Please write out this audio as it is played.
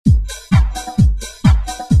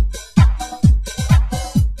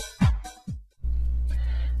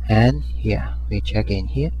And here we check in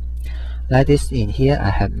here. Like this, in here I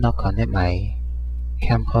have not connect my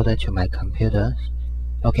camcorder to my computer.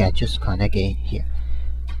 Okay, I just connect it here,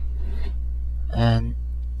 and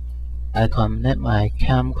I connect my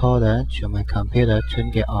camcorder to my computer,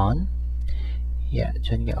 turn it on. Yeah,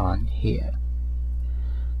 turn it on here,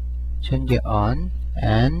 turn it on,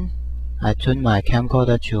 and I turn my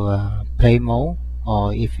camcorder to play mode,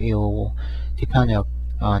 or if you depend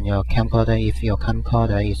on your camcorder, if your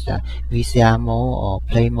camcorder is VCR mode or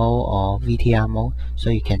play mode or VTR mode,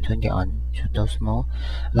 so you can turn it on to those mode.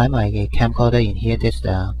 Like my camcorder in here, this is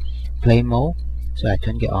the play mode, so I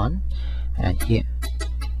turn it on, and here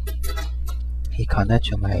it connect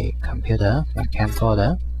to my computer, my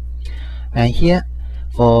camcorder. And here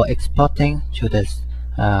for exporting to this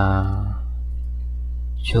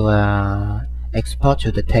export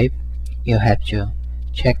to the tape, you have to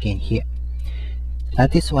check in here.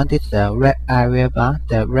 This one is the red area bar.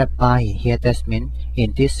 The red bar in here, that means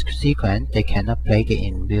in this sequence they cannot play it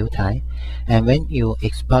in real time. And when you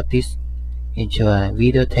export this into a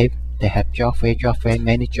video tape, they have drop frame,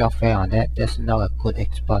 many drop frame on that. That's not a good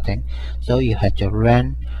exporting. So you have to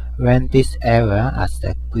run this area as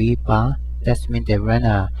the green bar. That means they run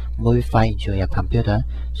a movie file into your computer,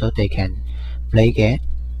 so they can play it,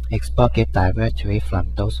 export it directly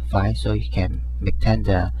from those files, so you can maintain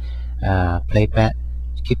the playback.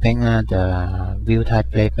 Keeping the real-time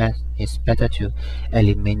playback is better to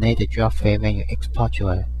eliminate the drop frame when you export to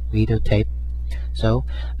a video tape. So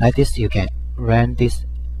like this, you can run this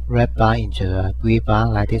red bar into a green bar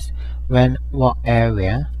like this. Run work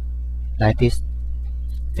area like this.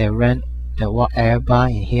 They run the work area bar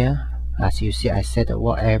in here. As you see, I set the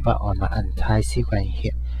work area bar on my entire sequence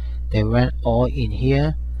here. They run all in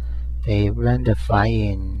here. They run the file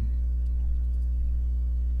in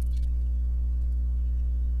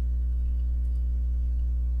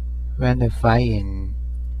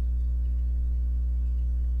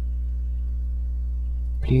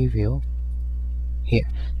preview here.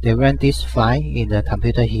 They run this file in the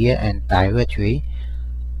computer here and directly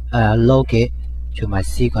load it to my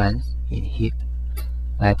sequence in here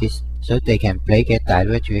like this, so they can play it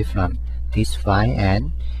directly from this file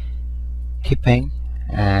and keeping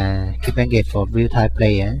it for real-time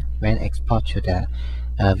player when export to the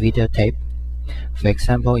video tape. For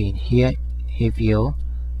example, in here, if you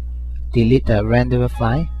delete the render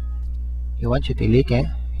file, you want to delete it,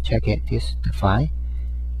 check it, this the file,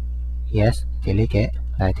 yes, delete it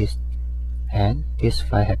like this, and this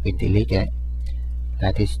file have been deleted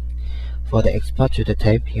like this. For the export to the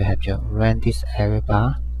tape, you have to run this area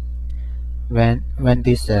bar, run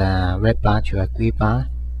this red bar to a green bar,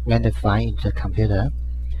 run the file into the computer,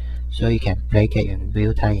 so you can play it in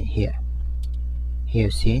real time in here. Here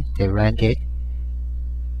you see they ran it.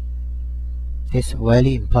 This is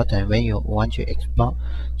very important when you want to export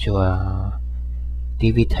to a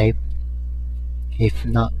DVD tape. If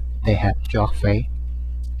not, they have drop frame.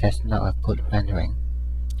 That's not a good rendering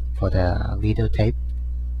for the video tape.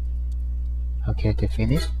 Okay, they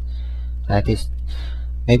finish like this.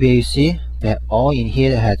 Maybe you see that all in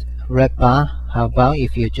here has red bar. How about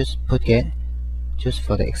if you just put it, just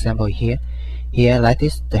for the example here like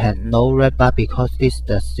this, they have no red bar because this is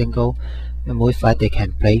the single movie file they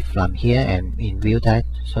can play from here and in real time,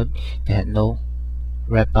 so they have no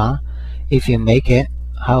red bar. If you make it,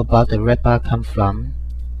 how about the red bar come from,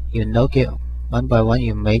 you look it one by one,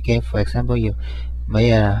 you make it. For example, you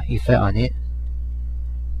make a effect on it,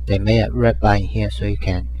 they made a red bar in here, so you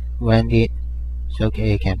can run it, so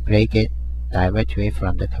you can play it directly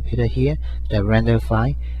from the computer here, the render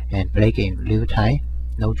file, and play it in real time,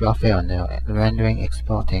 no drop frame on the rendering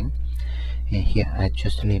exporting. And here I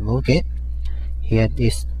just remove it. Here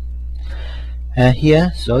this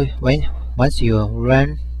here, so once you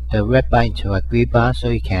run the red bar into a green bar, so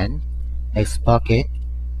you can export it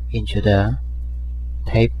into the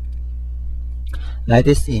tape like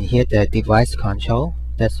this. In here, the device control,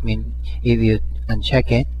 that means if you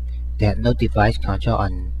uncheck it, there's no device control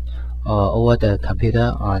on over the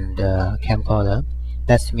computer on the camcorder.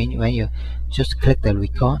 That means when you just click the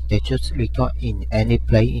record, they just record in any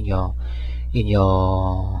play in your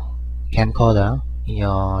camcorder, in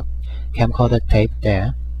your camcorder tape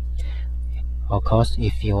there. Of course,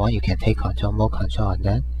 if you want, you can take more control on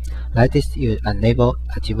that. Like this, you enable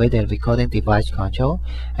activate the recording device control,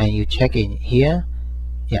 and you check in here.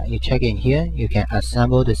 Yeah, you check in here. You can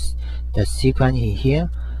assemble the sequence in here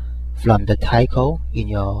from the title in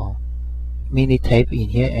your mini tape in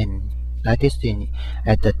here, and like this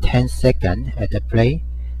at the 10 second at the play.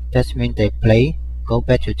 That means they play, go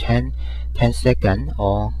back to 10 seconds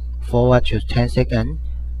or forward to 10 seconds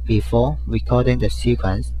before recording the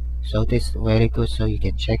sequence. So this is very good, so you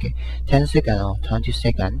can check it 10 seconds or 20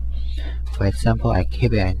 seconds. For example, I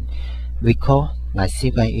keep it and record my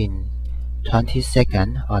sequence in 20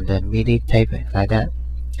 seconds on the MIDI tape like that,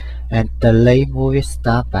 and delay movie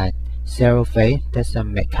start by 0 phase. That's a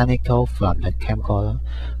mechanical from the camcorder.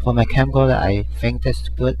 For my camcorder, I think that's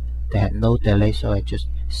good. They have no delay, so I just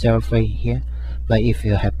 0 phase here. But if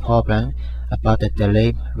you have problem about the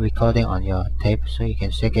delay recording on your tape, so you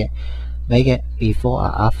can check it, make it before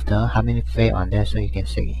or after, how many phase on there, so you can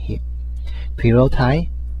check it here. Period time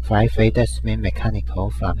 5 phase, that's mean mechanical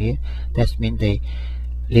from here. That means they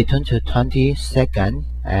return to 20 seconds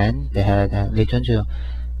and they have return to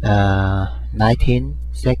 19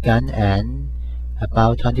 seconds and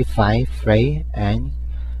about 25 frame, and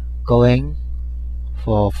going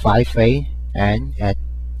for 5 frame and at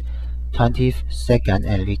 20 seconds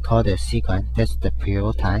and record the sequence. That's the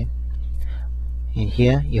period time. In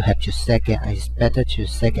here you have to set it. It's better to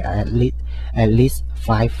set it at least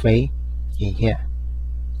 5 frame in here.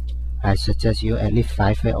 I suggest you at least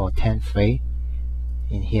 5 frame or 10 frame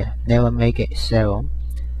in here. Never make it 0.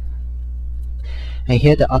 And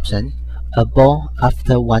here the option above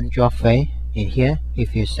after 1 drop frame. In here,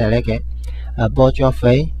 if you select it above drop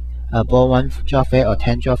frame, above 1 drop frame or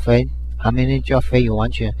 10 drop frame, how many drop frame you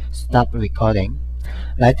want to stop recording.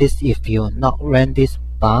 Like this, if you not run this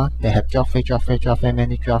bar, they have drop frame,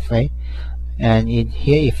 many drop frame. And in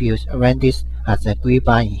here, if you run this as a green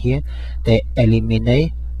bar in here, they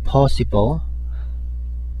eliminate possible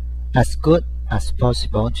as good as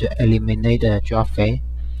possible to eliminate the drop frame.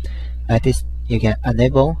 Like this, you can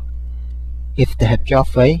enable if they have drop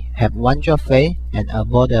frame, have 1 drop frame and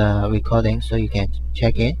above the recording, so you can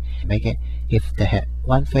check it, make it. If they have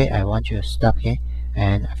 1 frame, I want you to stop it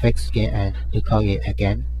and fix it and record it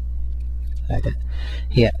again like that.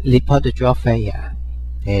 Here, report the drop frame. Yeah,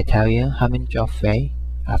 they tell you how many drop frame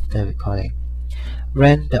after recording.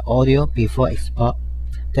 Run the audio before export.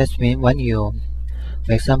 That means when you,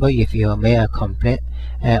 for example, if you make a complete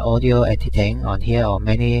audio editing on here or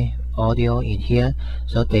many audio in here,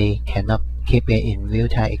 so they cannot keep it in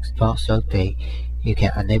real-time export, so you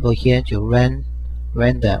can enable here to run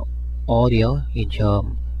the audio into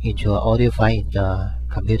an audio file in the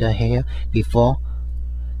computer here before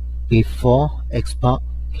export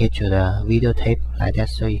it to the video tape like that,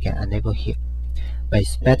 so you can enable here. But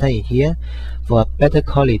it's better in here. For better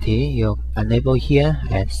quality, you enable here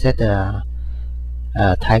and set the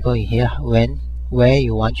title in here where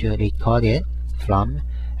you want to record it from,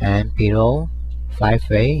 and below 5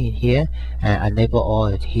 frame in here, and enable all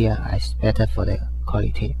it here. It's better for the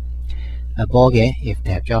quality. Above it, if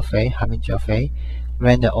they have drop frame, how many drop frame,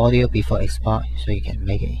 run the audio before export, so you can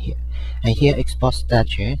make it here. And here export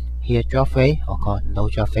statute, here drop frame or no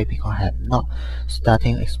drop frame because I have not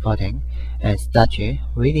starting exporting. And statute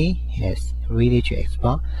really is ready to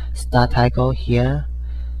export. Start title here,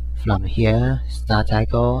 from here, start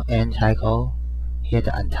title, end title, here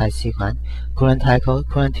the entire sequence. Current title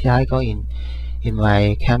in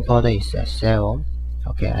my camcorder is 0.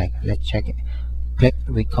 Okay, let's check it. Click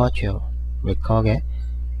record to record it.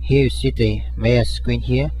 Here you see the main screen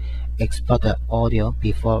here. Export the audio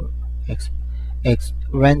before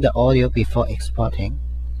run the audio before exporting.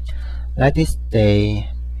 Like this, in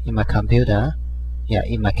my computer, yeah,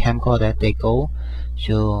 in my camcorder, they go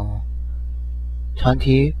to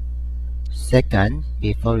 20 seconds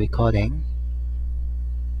before recording,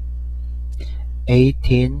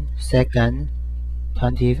 18 seconds,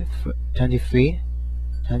 20, 23,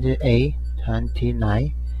 28,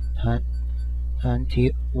 29,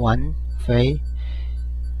 21 frame.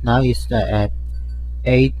 Now it's at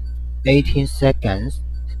 18 seconds,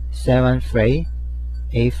 7 frame,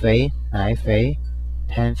 8 frame, 9 frame,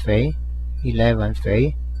 10 frame, 11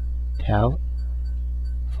 frame, 12,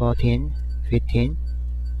 14, 15,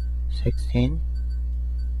 16,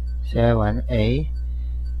 7, 8,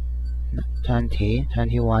 20,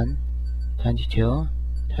 21, 22,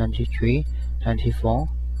 23, 24,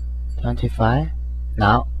 25.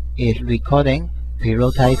 Now it's recording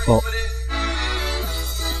period time for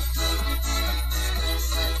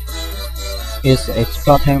it's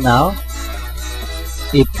exporting now.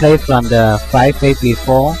 It play from the 5 frame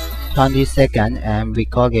before 20 seconds and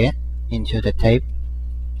record it into the tape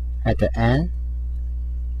at the end.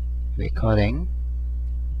 Recording.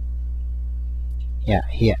 Yeah,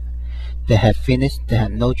 here they have finished. They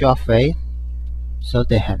have no drop frame, so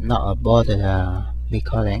they have not aborted the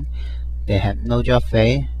recording. They have no drop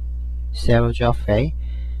frame, 0 drop frame,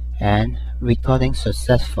 and recording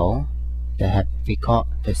successful. They have record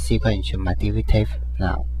the sequence into my DVD tape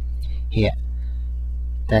now. Here,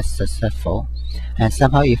 that's successful. And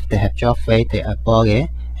somehow if they have drop frame, they abort it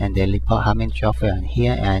and they report how many job fail on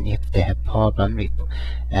here, and if they have problem with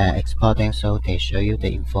exporting, so they show you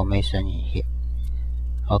the information in here.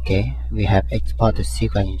 Okay, we have exported the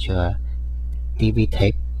sequence into a DV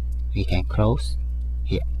tape. We can close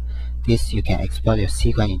here. This you can export your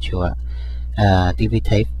sequence into a DV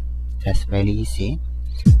tape. That's very easy.